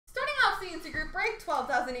CNC Group break,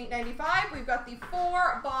 $12,895. We've got the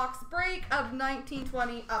 4-box break of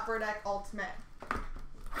 1920 Upper Deck Ultimate.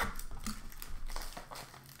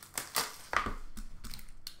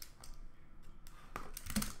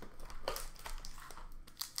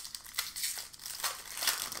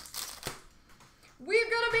 We've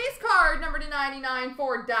got a base card, number /99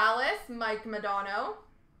 for Dallas, Mike Modano.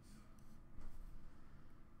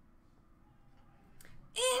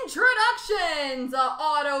 Introductions,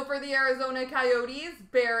 auto for the Arizona Coyotes,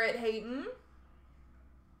 Barrett Hayton.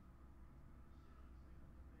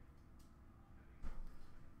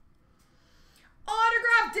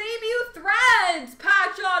 Autograph debut threads,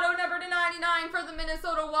 patch auto number /99 for the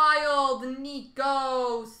Minnesota Wild,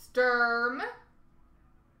 Nico Sturm.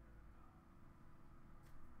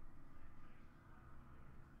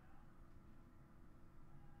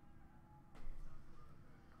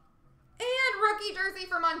 Rookie jersey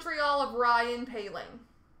for Montreal of Ryan Poehling.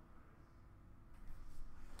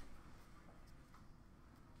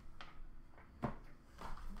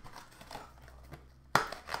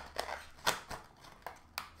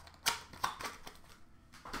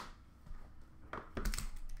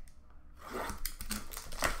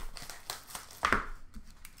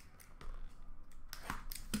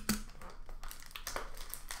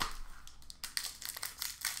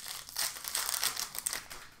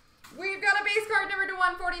 We've got a base card number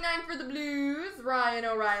 /149 for the Blues, Ryan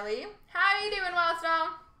O'Reilly. How you doing,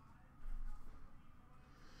 Wildstone?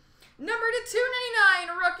 Number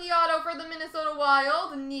 /299, rookie auto for the Minnesota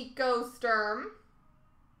Wild, Nico Sturm.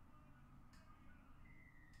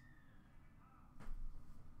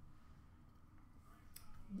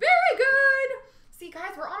 Very good. See,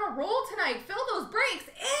 guys, we're on a roll tonight. Fill those breaks.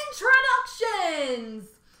 Introductions.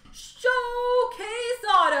 Showcase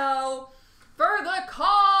auto for the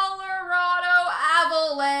Colorado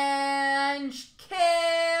Avalanche,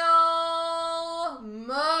 Cale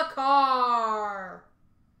Makar.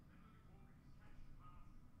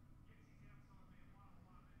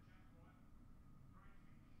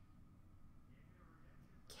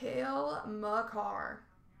 Cale Makar.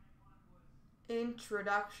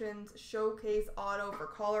 Introductions, showcase auto for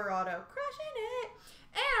Colorado. Crushing it.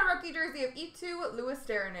 And a rookie jersey of Eetu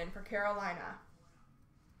Luostarinen for Carolina.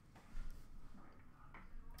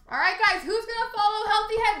 All right, guys, who's going to follow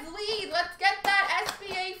Healthy Head's lead? Let's get that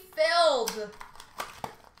SBA filled.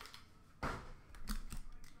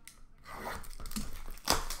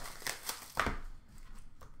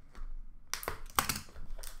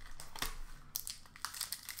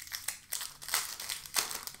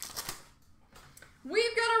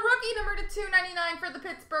 We've got a rookie number /299 for the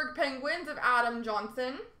Pittsburgh Penguins of Adam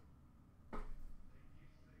Johnson.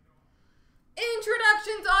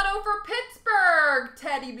 Introductions auto for Pittsburgh,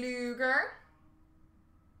 Teddy Bluger.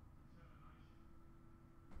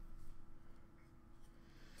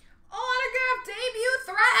 Autograph debut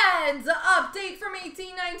threads, update from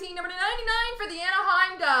 1819, number /99 for the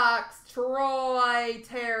Anaheim Ducks, Troy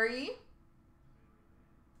Terry.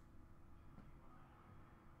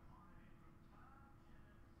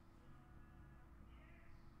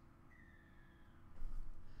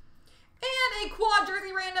 And a quad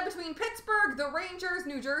jersey random between Pittsburgh, the Rangers,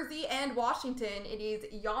 New Jersey, and Washington. It is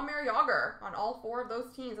Jaromir Jagr on all 4 of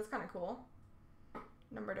those teams. That's kind of cool.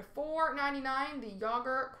 Number /499, the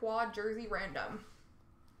Jagr quad jersey random.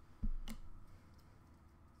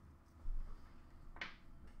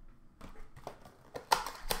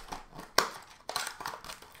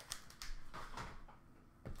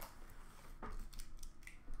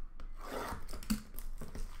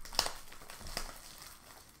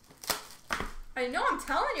 I know, I'm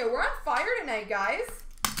telling you, we're on fire tonight, guys.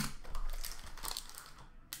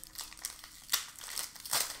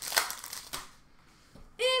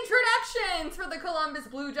 Introductions for the Columbus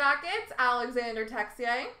Blue Jackets, Alexander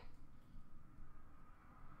Texier.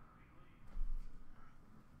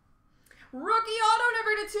 Rookie auto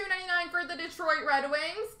number /299 for the Detroit Red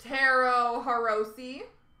Wings, Taro Hirose.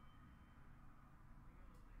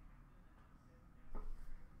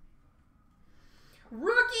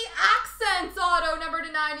 Rookie Accents auto number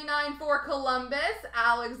 /99 for Columbus,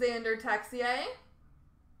 Alexander Texier.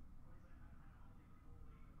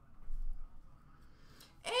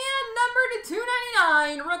 And number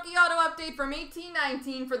 /299, rookie auto update from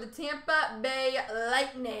 1819 for the Tampa Bay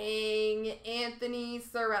Lightning, Anthony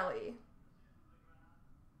Cirelli.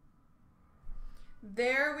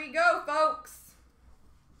 There we go, folks.